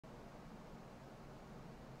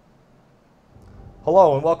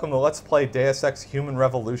Hello and welcome to Let's Play Deus Ex Human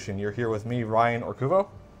Revolution. You're here with me, Ryan Orcuvo.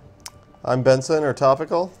 I'm Benson, or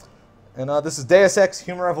Topical. And this is Deus Ex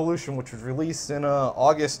Human Revolution, which was released in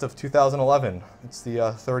August of 2011. It's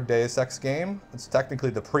the third Deus Ex game. It's technically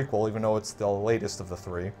the prequel, even though it's the latest of the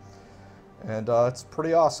three. And it's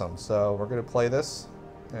pretty awesome. So we're going to play this,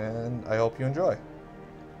 and I hope you enjoy.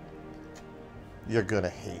 You're gonna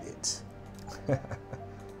hate it.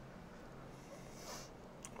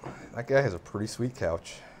 That guy has a pretty sweet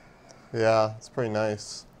couch. Yeah, it's pretty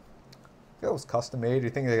nice. It was custom made. Do you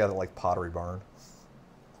think they got it like Pottery Barn?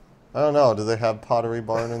 I don't know, do they have Pottery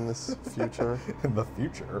Barn in this future? In the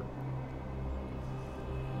future?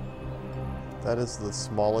 That is the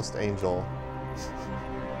smallest angel.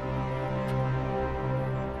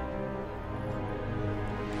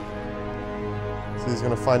 So he's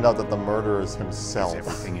gonna find out that the murderer is himself. Is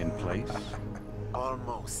everything in place?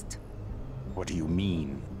 Almost. What do you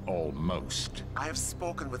mean, almost? I have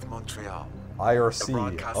spoken with Montreal.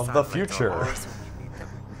 IRC of the future.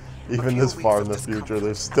 Even this far in the future,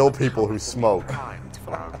 there's still people who smoke.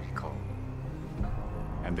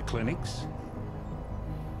 And the clinics?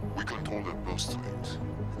 We control them post-it.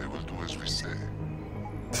 They will do as we say.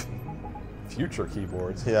 Future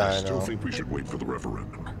keyboards. Yeah, I still know. think we should wait for the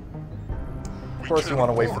referendum. Of course you want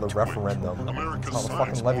to wait for the referendum. That's how the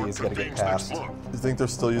fucking levy is going to get passed. You think they're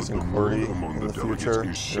still using QWERTY in the future?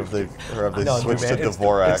 Or have they No, switched man, to it's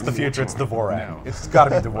Dvorak? It's the future, it's Dvorak. No. It's got to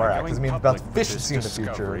be Dvorak, because I mean, Going about public with efficiency in this the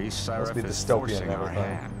future. discovery, It's supposed to be Sarif is dystopian forcing and our everything.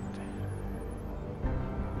 hand.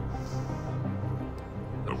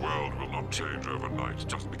 The world will not change overnight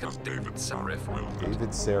just because David Sarif will. David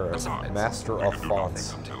Serif, Besides, Master we of can do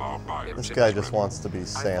Fonts. nothing until our biochips This guy just ready. wants to be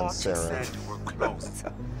sans serif.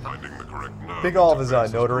 Finding the correct nerve Big all of his interface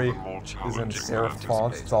is notary proven more is in challenging serif than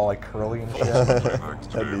fonts. It's all like curly and shit.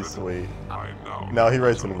 That'd be sweet. I know. No, he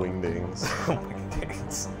writes in wingdings.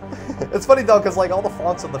 It's funny though, because like all the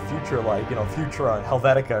fonts of the future, like, you know, Futura and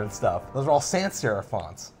Helvetica and stuff, those are all sans serif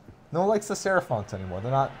fonts. No one likes the serif fonts anymore.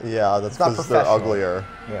 They're not. Yeah, that's It's not because they're professional. uglier.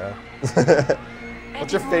 Yeah.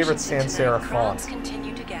 What's your favorite sans serif font?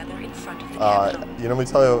 You know, let me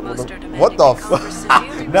tell you, what the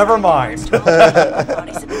f? Never mind.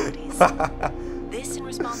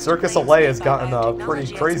 Circus Olay has gotten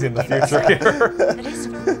pretty crazy in the future here.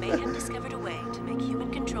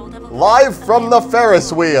 Live from the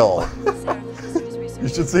Ferris wheel! You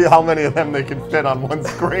should see how many of them they can fit on one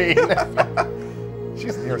screen.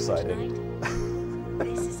 She's nearsighted.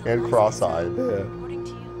 And cross-eyed. Yeah.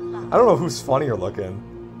 I don't know who's funnier looking.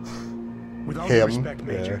 With all Him. due respect,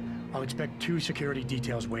 Major, I'll expect 2 security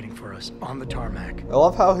details waiting for us on the tarmac. I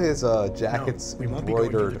love how his jacket's No, we won't be going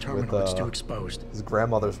through the embroidered terminal. with It's too exposed. his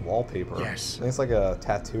grandmother's wallpaper. Yes. I think it's like a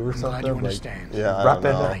tattoo or I'm something. glad you like, understand. Yeah, I Wrap don't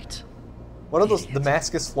in know. Right. what are those Idiot.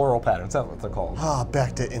 Damascus floral patterns? That's what they're called. Ah,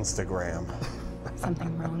 back to Instagram.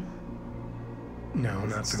 Something wrong? No,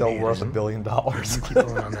 not for Still me, it worth $1 isn't. billion. You keep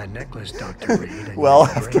pulling on that necklace, Dr. Reed. and Well, you're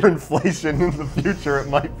after great. inflation in the future, it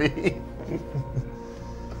might be.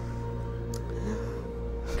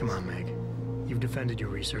 Come on, Meg. You've defended your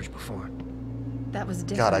research before. That was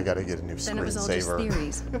different. God, I gotta get a new Then it was all just screensaver.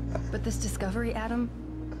 theories. But this discovery, Adam,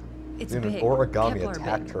 it's Dude, an big. origami Kepler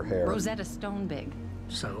attacked big. her hair. Rosetta Stone big.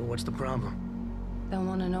 So, what's the problem? They'll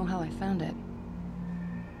want to know how I found it.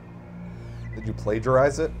 Did you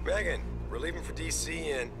plagiarize it? Megan, we're leaving for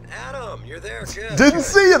DC and Adam, you're there, good. Didn't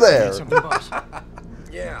see you there! Something, boss.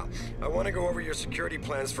 Yeah, I want to go over your security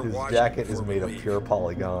plans for His Washington. jacket is before we made of leave. pure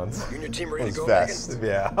polygons. You and your team ready His to go, vest.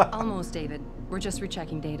 Yeah. Almost, David. We're just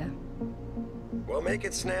rechecking data. Megan? Well, make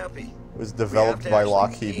it snappy. It was developed to by actually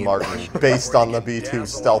Lockheed be in Martin, Washington based before on you the can B-2 dazzle all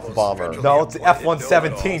stealth those bomber. federally No, it's appointed F-117.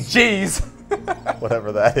 know-it-alls. Jeez.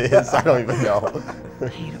 Whatever that is, I don't even know. I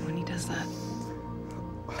hate it when he does that.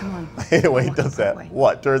 Come on. Anyway, he Walk does that. way.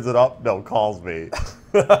 What? Turns it up? No, calls me.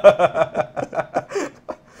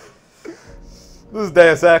 This is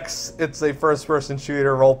Deus Ex. It's a first-person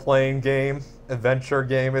shooter, role-playing game, adventure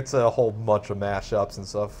game. It's a whole bunch of mashups and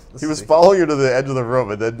stuff. He was following you to the edge of the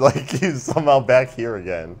room, and then, like, he's somehow back here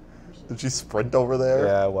again. Did she sprint over there?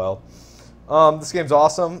 Yeah, well. This game's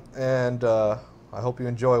awesome, and I hope you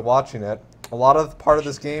enjoy watching it. A lot of part of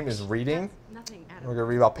this game is reading. We're going to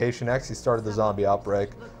read about Patient X. He started the zombie outbreak.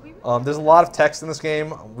 There's a lot of text in this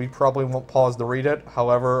game. We probably won't pause to read it.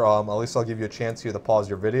 However, at least I'll give you a chance here to pause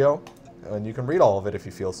your video. And you can read all of it if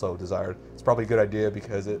you feel so desired. It's probably a good idea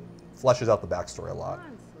because it fleshes out the backstory a lot.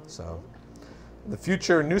 So, the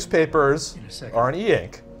future newspapers In a second. are in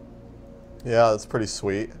e-ink. Yeah, that's pretty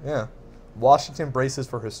sweet. Yeah. Washington braces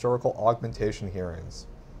for historical augmentation hearings.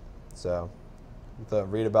 So,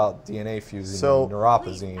 read about DNA fusing So- and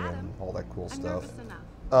neuropazine and all that cool stuff.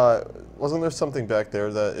 Wasn't there something back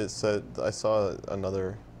there that it said? I saw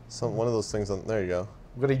another, one of those things on. There you go.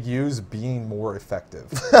 I'm gonna use being more effective.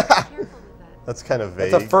 That's kind of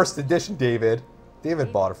vague. It's a first edition, David.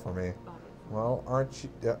 David bought it for me. Well, aren't you?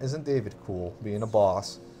 Isn't David cool being a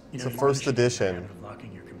boss? It's a first edition.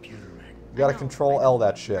 You gotta control L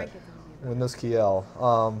that shit. Windows key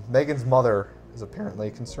L. Megan's mother is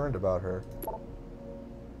apparently concerned about her.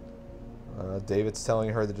 David's telling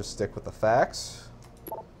her to just stick with the facts.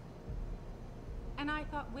 And I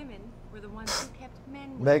thought women were the ones who kept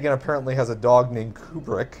men. Megan apparently has a dog named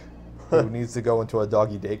Kubrick who needs to go into a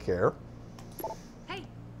doggy daycare. Hey,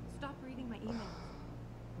 stop reading my email.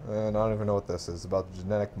 And I don't even know what this is. About the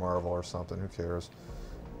genetic marvel or something. Who cares?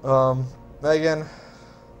 Megan.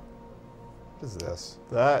 What is this?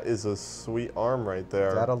 That is a sweet arm right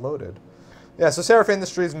there. Data loaded. Yeah, so Seraph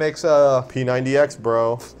Industries makes P90X,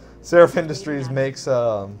 bro. Seraph Industries makes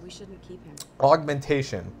We shouldn't keep him.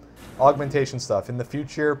 augmentation stuff. In the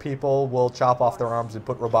future, people will chop off their arms and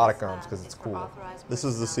put robotic arms because it's cool. This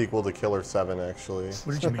is the sequel to Killer 7, actually.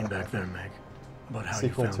 What did you mean back there, Meg? About how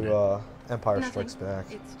Sequel you found to Empire Nothing. Strikes Back.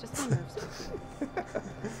 It's just my nerves.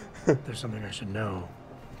 it? There's something I should know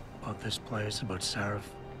about this place, about Sarah.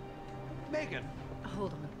 Megan,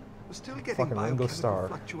 Hold on. we're still getting Fucking Ringo biochemical Starr.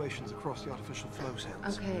 fluctuations across the artificial flow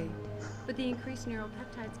cells. Okay, but the increased neural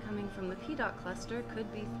peptides coming from the PDOT cluster could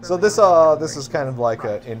be. So this is kind of like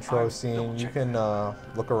an intro scene. You can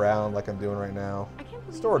look around like I'm doing right now. I can't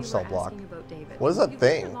believe Storage you cell were block. asking about David. What is that You've been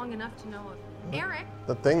here thing? long enough to know of Eric.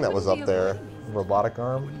 The thing that was up there. Robotic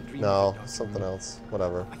arm. No, something else.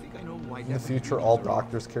 Whatever. I think I know why In the future, all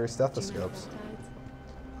doctors carry stethoscopes.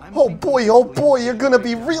 Oh boy, you're gonna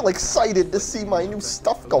be real excited to see my new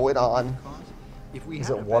stuff going on. Is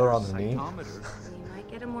it water on the knee? You might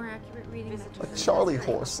get a more accurate reading. A Charlie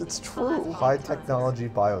horse, it's true. High technology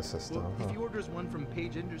biosystem. If Huh. he orders one from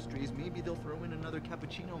Page Industries, maybe they'll throw in another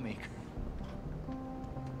cappuccino maker.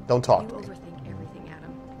 Don't talk You to me. overthink everything,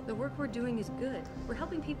 Adam. The work we're doing is good. We're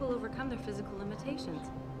helping people overcome their physical limitations.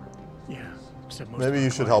 Yeah. Except most Maybe of you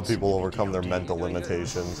our should help clients people seem to be overcome their DOD. mental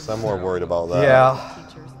limitations. I'm more worried about that. Yeah.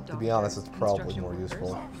 Teachers, To be honest, doctors, it's probably construction more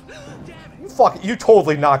workers. useful. Fuck, you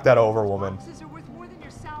totally knocked that over, woman.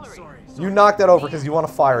 You knocked that over because you want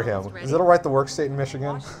to fire him. Is it a right to work state in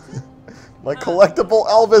Michigan? My collectible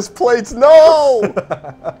Elvis plates, no!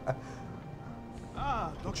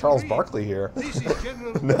 Charles Barkley here.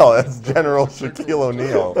 No, that's General Shaquille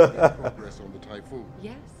O'Neal.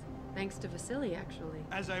 Yes, thanks to Vasily, actually.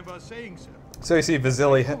 As I was saying, sir. So you see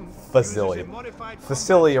Vasily, or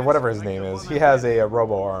whatever his name is, he has a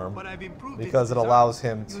robo arm because it allows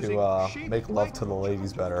him to make love to the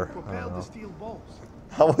ladies better. I don't know.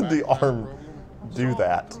 How would the arm do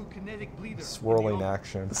that? Swirling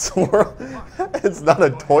action. Swirl? It's not a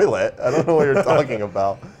toilet. I don't know what you're talking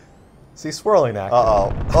about. See, swirling action.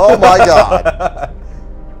 Uh-oh. Oh my god.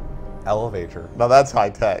 Elevator. Now that's high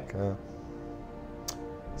tech. Yeah.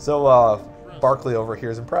 So, Barkley over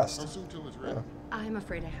here is impressed. Yeah. I'm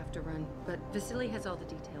afraid I have to run, but Vasily has all the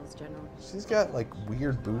details, General. She's got like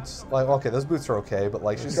weird boots. Like, okay, those boots are okay, but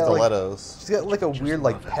like she's got stilettos. She's got like a weird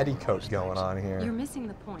like petticoat going on You're here. missing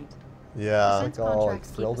the point. Yeah. Like all like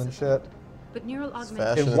frilled and shit. But neural fashion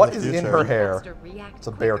augmentation. And what in is the in future. her hair? It's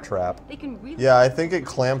a bear trap. They can really Yeah, I think it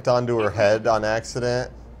clamped onto her head on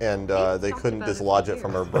accident, and they couldn't dislodge it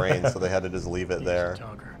from her brain, so they had to just leave it there.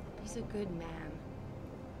 He's a good man.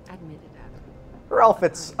 Admit it, Adam. Her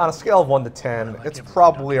outfit's on a scale of 1 to 10. It's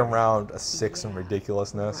probably around a 6 in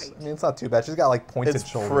ridiculousness. I mean, it's not too bad. She's got like pointed It's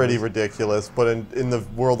shoulders. pretty ridiculous, but in the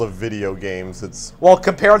world of video games, it's Well,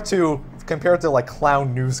 compared to like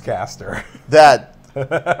clown newscaster. that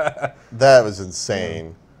was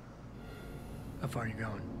insane. How far are you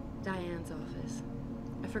going? Diane's office.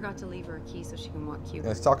 I forgot to leave her a key so she can walk Cuba.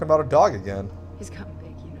 And he's talking about a dog again. He's gotten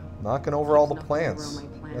big, you know. Knocking over all the Keeps knocking over plants. all my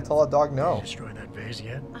plants. That's all that dog know. Destroy that vase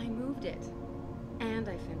yet? I moved it. And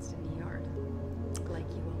I fenced in the yard. Like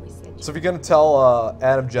you always said. So if you're gonna tell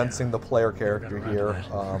Adam Jensen, the player character here,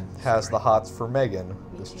 has the hots for Megan,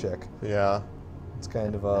 this chick. Yeah. It's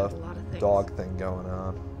kind of a dog thing going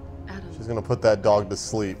on. She's gonna put that dog to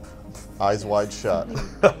sleep, eyes wide shut.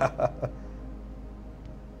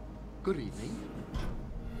 Good evening.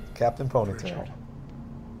 Captain Ponytail.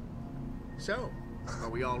 So, are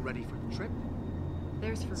we all ready for the trip?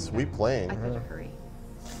 There's for Sweet plane. I better hurry.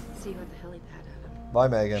 See you at the helipad, Adam. Bye,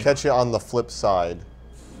 Megan. Catch you on the flip side.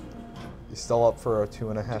 You still up for a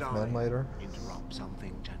 2.5 men later? Interrupt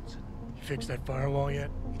something, Jensen. You fixed that firewall yet?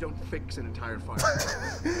 You don't fix an entire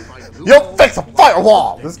firewall. You'll fix a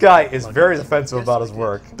firewall! This guy is very defensive about his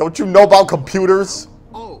work. Don't you know about computers?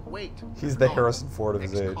 Oh, wait. He's the Harrison Ford of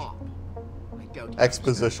his age. I picked out.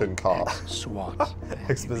 Exposition cop. SWAT.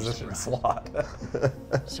 Exposition slot.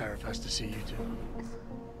 Sarif has to see you too.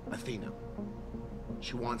 Athena.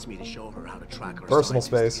 She wants me to show her how to track her Personal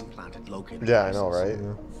scientists space. implanted locator Yeah, I know, right?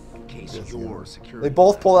 In case your security. They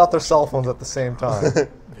both pulled out their cell phones at the same time.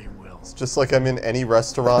 They will. It's just like I'm in any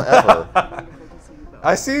restaurant ever.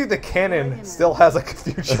 I see the Canon still has a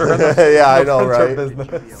future in the, Yeah, I in the know, printer right?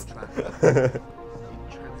 business.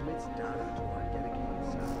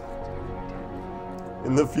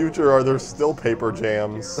 In the future, are there still paper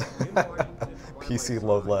jams? PC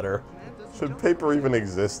load letter. Should paper even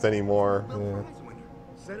exist anymore? Yeah.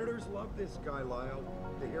 Senators love this guy, Lyle.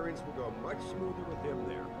 The hearings will go much smoother with him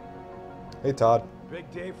there. Hey, Todd. Big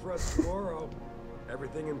day for us tomorrow.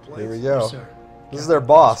 Everything in place. Here we go. Yes, sir. This is their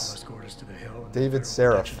boss, Escort us to the hill, and David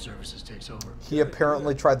Federal Sarif. Protection Services takes over. He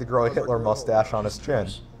apparently tried to grow a Hitler mustache on his chin.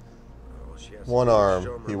 Oh, she has One to show arm, him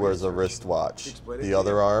her he wears a research. wristwatch. Explain it The to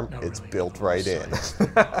other you. arm, Not it's really. built right in.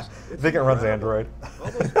 I think it runs Android.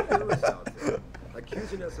 All those tourists out there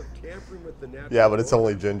accusing us of tampering with the natural Yeah, but it's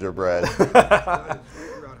only order. gingerbread. Trying to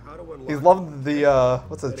figure out how to unlock He's loving the,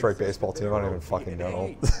 what's the Detroit baseball team? I don't even fucking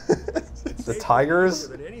know. The Tigers?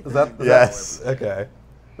 Is that? Yes. Okay.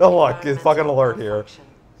 Oh, look, it's fucking alert here.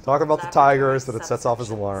 Talking about the Tigers, that it sets off his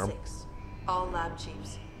alarm. All lab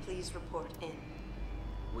chiefs, please report in.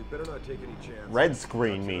 We better not take any chances. Red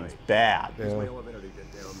screen means bad. Use my Yeah. elevator to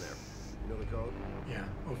get down there. You know the code? Yeah,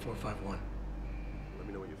 0451. Let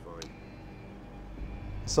me know what you find.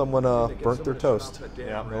 Someone burnt their toast.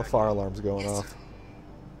 Yeah. No fire alarms going off.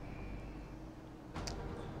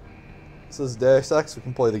 This is Deus Ex. We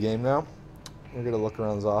can play the game now. We're gonna look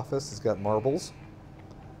around his office. He's got marbles.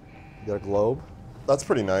 He's got a globe. That's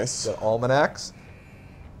pretty nice. He's got almanacs.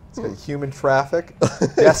 He's got human traffic,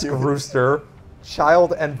 desk rooster,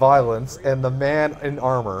 child and violence, and the man in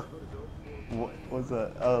armor. What was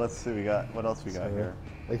that? Oh, let's see. We got what else we got here?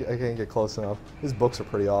 I can't get close enough. His books are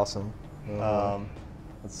pretty awesome.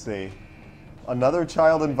 Let's see. Another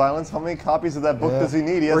child in violence. How many copies of that book Yeah. does he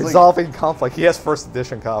need? He has Resolving conflict. He has first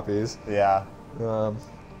edition copies. Yeah, And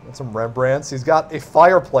some Rembrandts. He's got a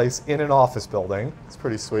fireplace in an office building. it's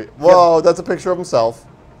pretty sweet. Whoa, that's a picture of himself.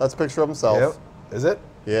 That's a picture of himself. Yep. Is it?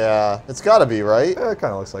 Yeah, it's got to be, right? Yeah, it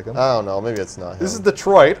kind of looks like him. I don't know. Maybe it's not him. This is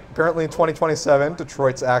Detroit. Apparently in 2027,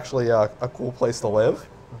 Detroit's actually a cool place to live.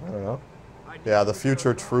 I don't know. Yeah, the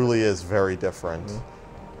future truly is very different.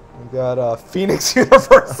 We got Phoenix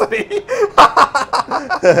University.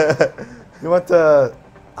 You went to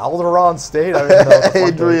Alderon State? I don't even know what the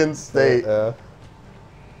fuck Adrian State. Yeah.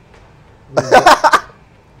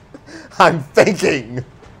 I'm thinking. You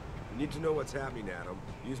need to know what's happening, Adam.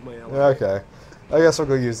 Use my elevator. Okay. I guess we'll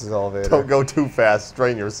go use this elevator. Don't go too fast.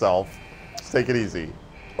 Strain yourself. Just take it easy.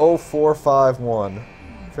 0451.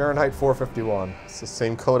 Fahrenheit 451. It's the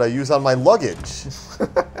same code I use on my luggage.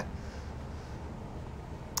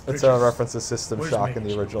 It's a reference to System Where's Shock in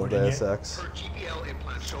Mitch? the original Reporting Deus yet? Ex.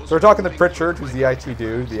 So we're talking to Pritchard, who's the IT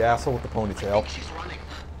dude, the asshole with the ponytail.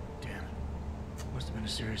 Damn it. Must have been a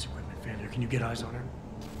serious equipment failure. Can you get eyes on her?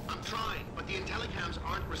 I'm trying, but the intellicams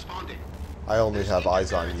aren't responding. I only have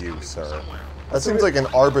eyes on you, sir. That seems like an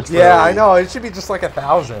arbitrary... Yeah, I know. It should be just like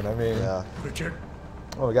 1,000. I mean, Yeah. Richard?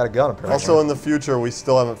 oh, we got a gun apparently. Also, in the future, we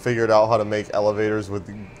still haven't figured out how to make elevators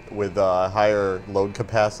with higher load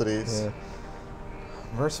capacities. Yeah.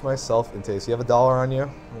 Immerse myself in taste. You have $1 on you?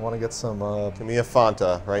 I want to get some. Give me a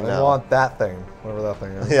Fanta right I now. want that thing, whatever that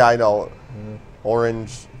thing is. Yeah, I know.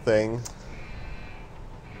 Orange thing.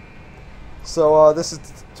 So this is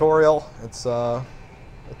the tutorial. It's a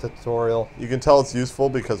tutorial. You can tell it's useful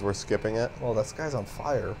because we're skipping it. Oh, that guy's on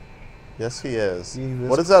fire. Yes, he is. He is-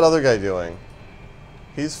 What is that other guy doing?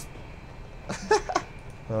 He's... I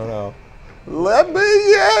don't know. Let me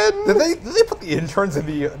in! Did they put the interns in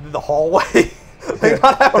the hallway? They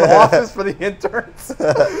not have an office for the interns?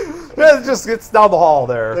 Yeah, it just gets down the hall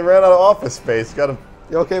They there. ran out of office space. Got to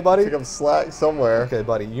You okay, buddy? pick up slack somewhere. Okay,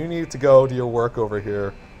 buddy. You need to go to your work over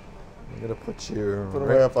here. I'm gonna put you. Put him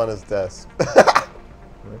right up on his desk.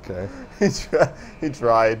 Okay. He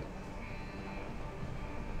tried.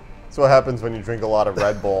 That's what happens when you drink a lot of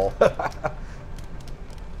Red Bull.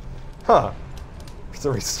 Huh. It's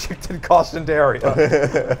a restricted cautioned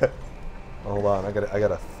area. Hold on, I got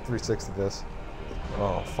a 360 this.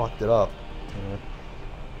 Oh, fucked it up.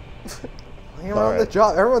 Laying on the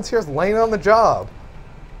job. Everyone's here is laying on the job.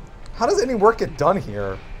 How does any work get done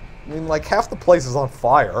here? I mean, like half the place is on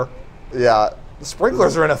fire. Yeah. The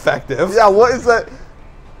sprinklers are ineffective. Yeah, what is that?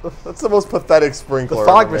 That's the most pathetic sprinkler The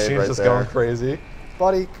fog ever made machine's right just there. going crazy.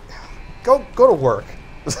 Buddy, go to work.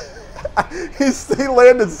 He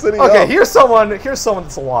landed sitting Okay, up. here's someone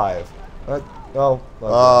that's alive.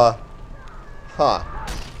 Huh.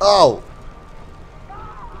 Oh!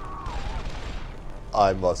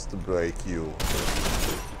 I must break you.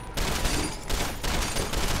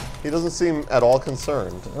 He doesn't seem at all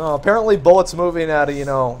concerned. Oh, apparently bullets moving at a,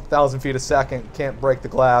 1,000 feet a second can't break the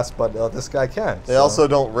glass, but this guy can. They also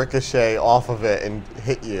don't ricochet off of it and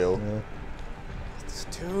hit you. Yeah.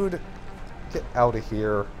 Dude, get out of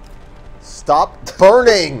here. Stop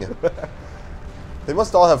burning! They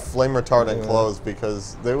must all have flame retardant clothes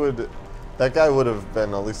because they would... That guy would have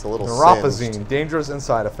been at least a little Neuropazine, singed. dangerous and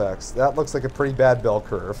side effects. That looks like a pretty bad bell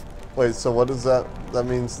curve. Wait, so what is that? That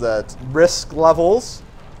means that... Risk levels,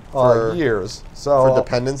 years. So for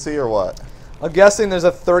dependency or what? I'm guessing there's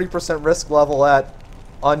a 30% risk level at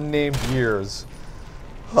unnamed years.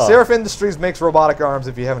 Huh. Seraph Industries makes robotic arms,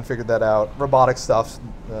 if you haven't figured that out. Robotic stuff,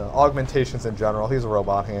 augmentations in general. He's a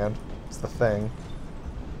robot hand. It's the thing.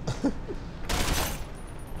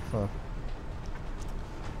 Huh.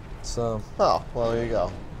 So. Oh, well, there you go.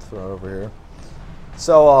 Throw it over here.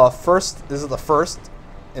 So, this is the first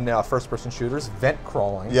in first-person shooters, vent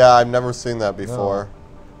crawling. Yeah, I've never seen that before. No.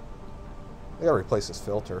 They gotta replace this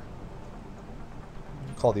filter.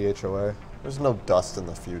 Call the HOA. There's no dust in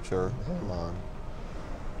the future. Come on.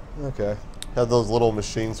 Okay. Have those little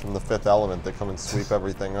machines from the Fifth Element that come and sweep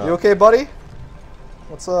everything up. You okay, buddy?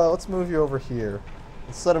 Let's move you over here.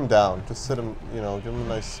 Let's sit him down. Just sit him, give him a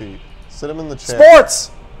nice seat. Sit him in the chair.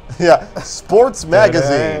 Sports! Yeah, sports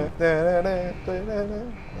magazine. That's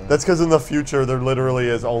because in the future there literally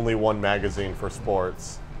is only one magazine for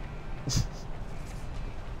sports.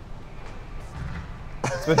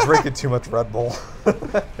 It's been drinking too much Red Bull.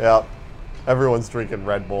 Yeah, everyone's drinking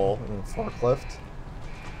Red Bull. Forklift.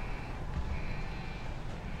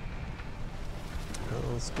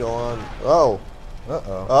 Let's go on. Oh.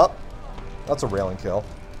 Uh-oh. Up. That's a railing kill.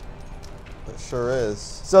 It sure is.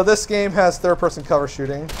 So this game has third-person cover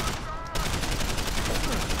shooting.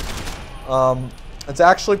 It's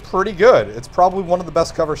actually pretty good. It's probably one of the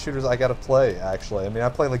best cover shooters I got to play, actually. I mean, I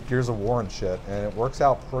play like Gears of War and shit, and it works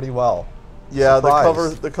out pretty well. Yeah,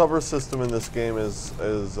 Surprise. the cover system in this game is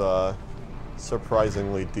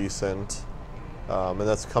surprisingly decent, and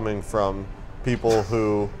that's coming from people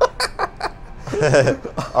who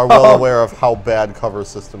are well aware of how bad cover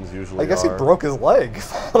systems usually are. I guess he broke his leg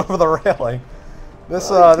falling over the railing. This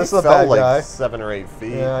is a fell bad like guy. 7 or 8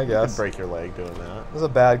 feet. Yeah, I guess. You could break your leg doing that. This is a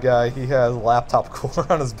bad guy. He has a laptop cooler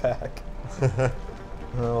on his back.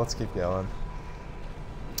 Let's keep going.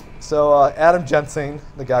 So Adam Jensen,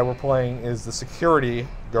 the guy we're playing, is the security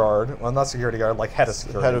guard. Well, not security guard, like head of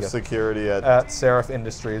security. Head of security at Seraph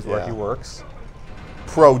Industries, where he works.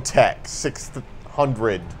 Protec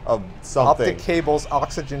 600 of something. Optic cables,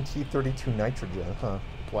 oxygen, T32 nitrogen. Huh.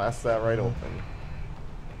 Blast that right open.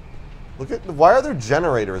 Look at, why are there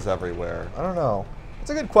generators everywhere? I don't know.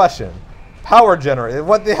 It's a good question. Power generator.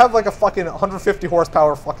 What, they have like a fucking 150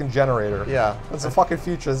 horsepower fucking generator. Yeah. It's the fucking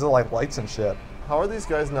future. This is like lights and shit. How are these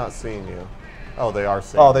guys not seeing you? Oh, they are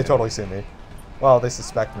seeing you. Oh, they totally see me. Well, they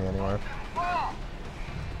suspect me anyway.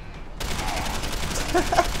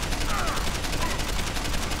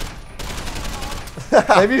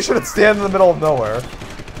 Maybe you shouldn't stand in the middle of nowhere.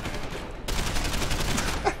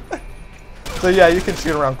 So yeah, you can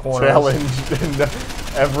shoot around corners. Challenge.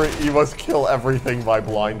 You must kill everything by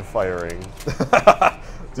blind firing.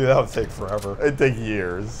 Dude, that would take forever. It'd take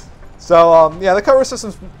years. So, yeah, the cover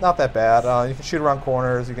system's not that bad. You can shoot around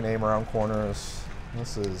corners. You can aim around corners.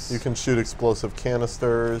 This is... You can shoot explosive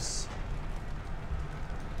canisters.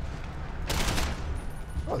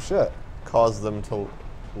 Oh, shit. Cause them to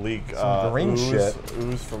leak green shit.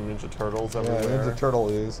 Ooze from Ninja Turtles everywhere. Yeah, Ninja Turtle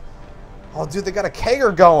ooze. Oh, dude, they got a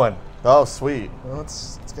kegger going. Oh, sweet. Well,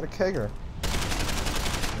 let's get a kegger.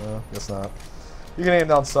 No, guess not. You can aim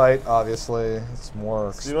down sight, obviously. It's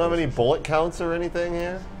more... So you don't have any bullet counts or anything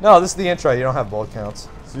here? No, this is the intro. You don't have bullet counts.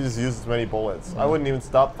 So you just use as many bullets. I wouldn't even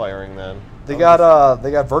stop firing then. They got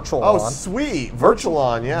virtual on. Oh, sweet. Virtual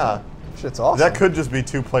on, yeah. Shit's awesome. That could just be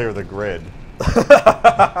two-player The Grid.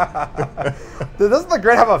 Doesn't The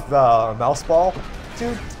Grid have a mouse ball?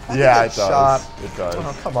 Dude, yeah, it does. Shot. It does.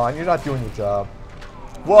 Oh, come on. You're not doing your job.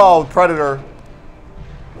 Whoa, Predator.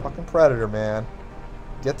 Fucking Predator, man.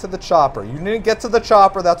 Get to the chopper. You didn't get to the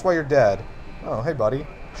chopper, that's why you're dead. Oh, hey, buddy. You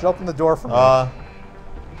should open the door for me.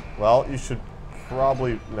 Well, you should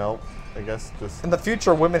probably... No, I guess just... In the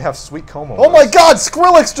future, women have sweet comb Oh my god,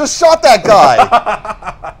 Skrillex just shot that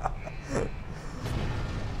guy!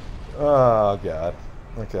 Oh, God.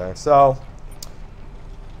 Okay, so...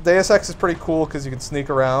 Deus Ex is pretty cool because you can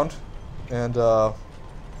sneak around and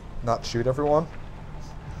not shoot everyone.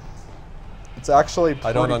 It's actually pretty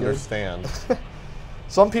I don't good. understand.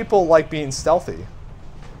 Some people like being stealthy.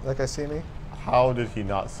 That guy see me? How did he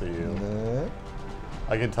not see you?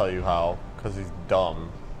 I can tell you how, because he's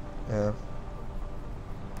dumb. Yeah.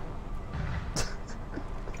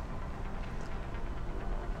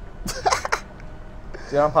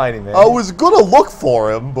 Yeah, I'm hiding, man. I was gonna look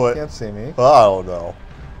for him, but Can't see me. I don't know.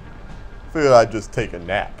 Figured I'd just take a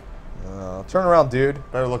nap. Turn around, dude.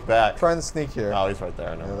 Better look back. Trying to sneak here. Oh, he's right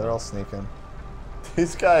there. Yeah, they're all sneaking.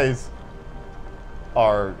 These guys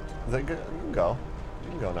are. They good? You can go. You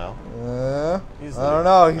can go now. Easily. I don't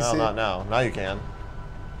know. No, not now. Now you can.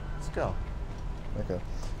 Let's go. Okay.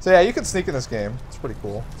 So yeah, you can sneak in this game. It's pretty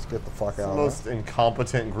cool. Let's get the fuck It's out the of most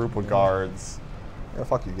incompetent group of guards. Yeah,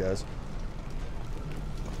 fuck you guys.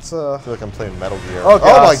 Let's, I feel like I'm playing Metal Gear. Oh,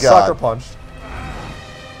 God, my god. sucker punched.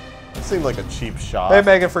 It seemed like a cheap shot. Hey,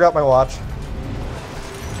 Megan, forgot my watch.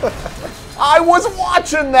 I was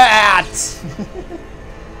watching that!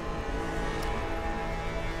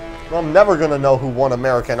 I'm never gonna know who won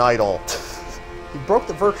American Idol. He broke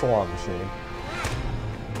the virtual arm machine.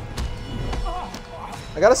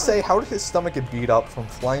 I gotta say, how did his stomach get beat up from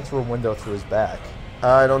flying through a window through his back?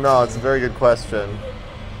 I don't know. It's a very good question.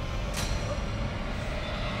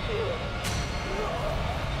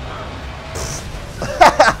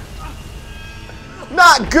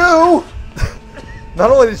 Not goo! Not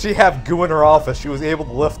only did she have goo in her office, she was able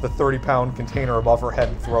to lift the 30-pound container above her head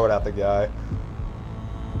and throw it at the guy.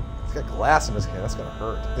 He's got glass in his hand. That's gonna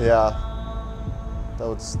hurt. Yeah. That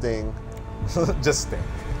would sting. Just sting.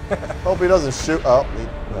 Hope he doesn't shoot. Oh,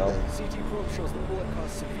 no. CT probe shows the bullet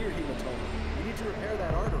caused severe hematoma. We need to repair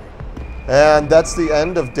that artery. And that's the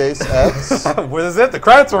end of Deus Ex. What is it? The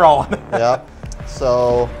credits are on. Yep.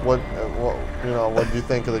 So, what do you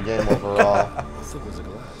think of the game overall? This was a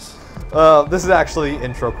glass. This is actually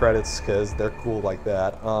intro credits because they're cool like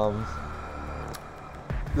that.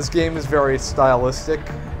 This game is very stylistic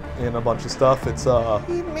in a bunch of stuff. It's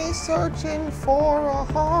Keep me searching for a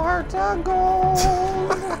heart of gold.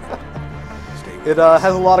 It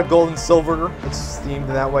has a lot of gold and silver. It's themed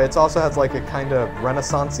in that way. It also has like a kind of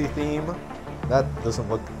Renaissance-y theme. That doesn't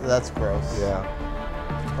look. That's gross. Yeah.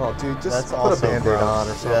 Oh, dude, just That's put a also Band-Aid gross. on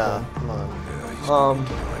or something. Yeah, come on.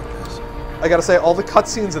 I gotta say, all the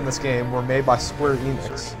cutscenes in this game were made by Square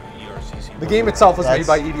Enix. The game itself was made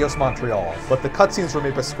by Eidos Montreal, but the cutscenes were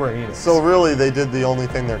made by Square Enix. So really, they did the only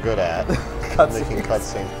thing they're good at, making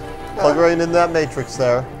cutscenes. Plug right in that matrix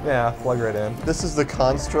there. Yeah, plug right in. This is the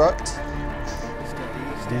construct.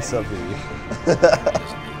 Vis-a-vis.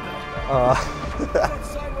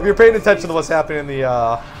 If you're paying attention to what's happening in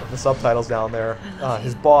the subtitles down there,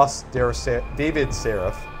 his boss, David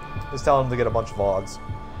Seraph, is telling him to get a bunch of logs.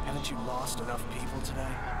 Haven't you lost enough people today?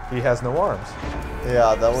 He has no arms.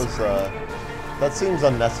 Yeah, that was that seems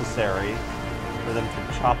unnecessary for them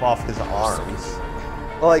to chop off his arms.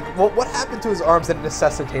 Like, what happened to his arms that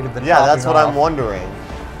necessitated the Yeah, that's what off? I'm wondering.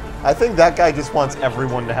 I think that guy just wants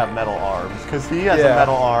everyone to have metal arms because he has a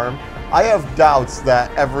metal arm. I have doubts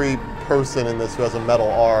that every person in this who has a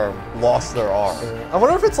metal arm lost their arm. I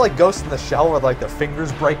wonder if it's like Ghost in the Shell where like their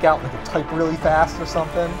fingers break out and they can type really fast or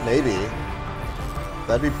something. Maybe.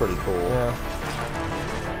 That'd be pretty cool. Yeah.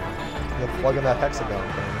 You're plugging that hexagon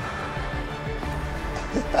thing.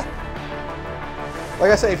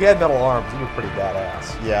 Like I say, if you had metal arms, you were pretty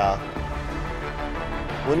badass. Yeah.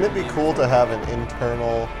 Wouldn't it be cool to have an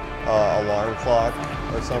internal alarm clock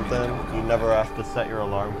or something? You never have to set your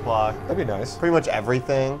alarm clock. That'd be nice. Pretty much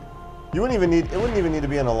everything. You wouldn't even need. It wouldn't even need to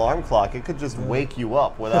be an alarm clock. It could just wake you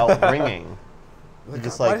up without ringing. Like,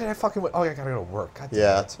 just why like. did I fucking? Oh, I gotta go to work. God damn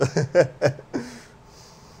Yeah. it.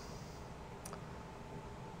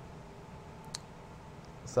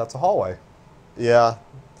 So that's a hallway. Yeah.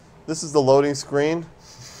 This is the loading screen.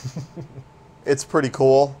 It's pretty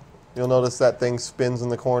cool. You'll notice that thing spins in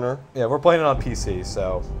the corner. Yeah, we're playing it on PC,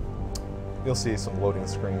 so you'll see some loading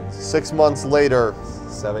screens. 6 months later.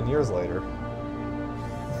 7 years later.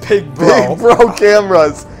 Big Bro. Big Bro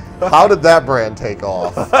cameras. How did that brand take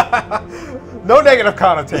off? No negative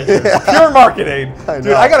connotations. Yeah. Pure marketing. I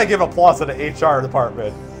Dude, I gotta give applause to the HR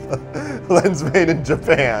department. Lens made in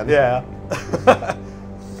Japan. Yeah.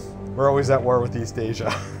 We're always at war with East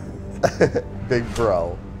Asia. Big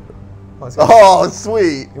Bro. Oh,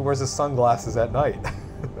 sweet. He wears his sunglasses at night.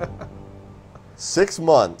 6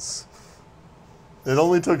 months. It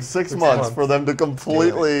only took 6 months for them to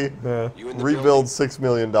completely rebuild $6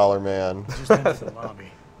 Million Man. Just enter the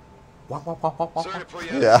lobby. Sorry to put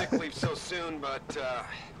you on Yeah. sick leave so soon, but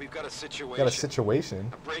we've got a situation. Got a situation?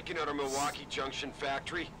 A break-in at our Milwaukee Junction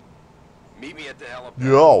factory. Meet me at the helipad.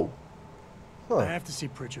 Yo. I have to see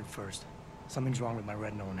Pritchard first. Something's wrong with my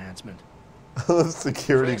retinal enhancement.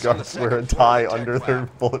 Security guards wear a tie under their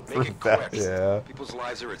bulletproof vest. Yeah. People's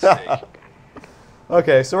lives are at stake.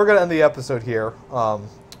 Okay, so we're going to end the episode here. Though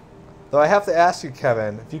I have to ask you,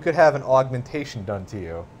 Kevin, if you could have an augmentation done to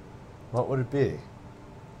you, what would it be?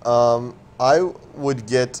 I would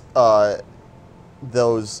get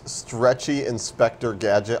those stretchy Inspector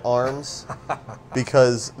Gadget arms,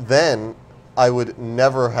 because then I would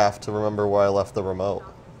never have to remember where I left the remote.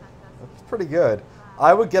 That's pretty good.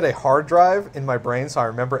 I would get a hard drive in my brain so I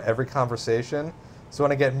remember every conversation. So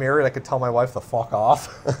when I get married, I could tell my wife to fuck off.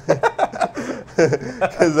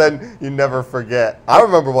 Because then you never forget. I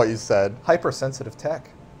remember what you said. Hypersensitive tech.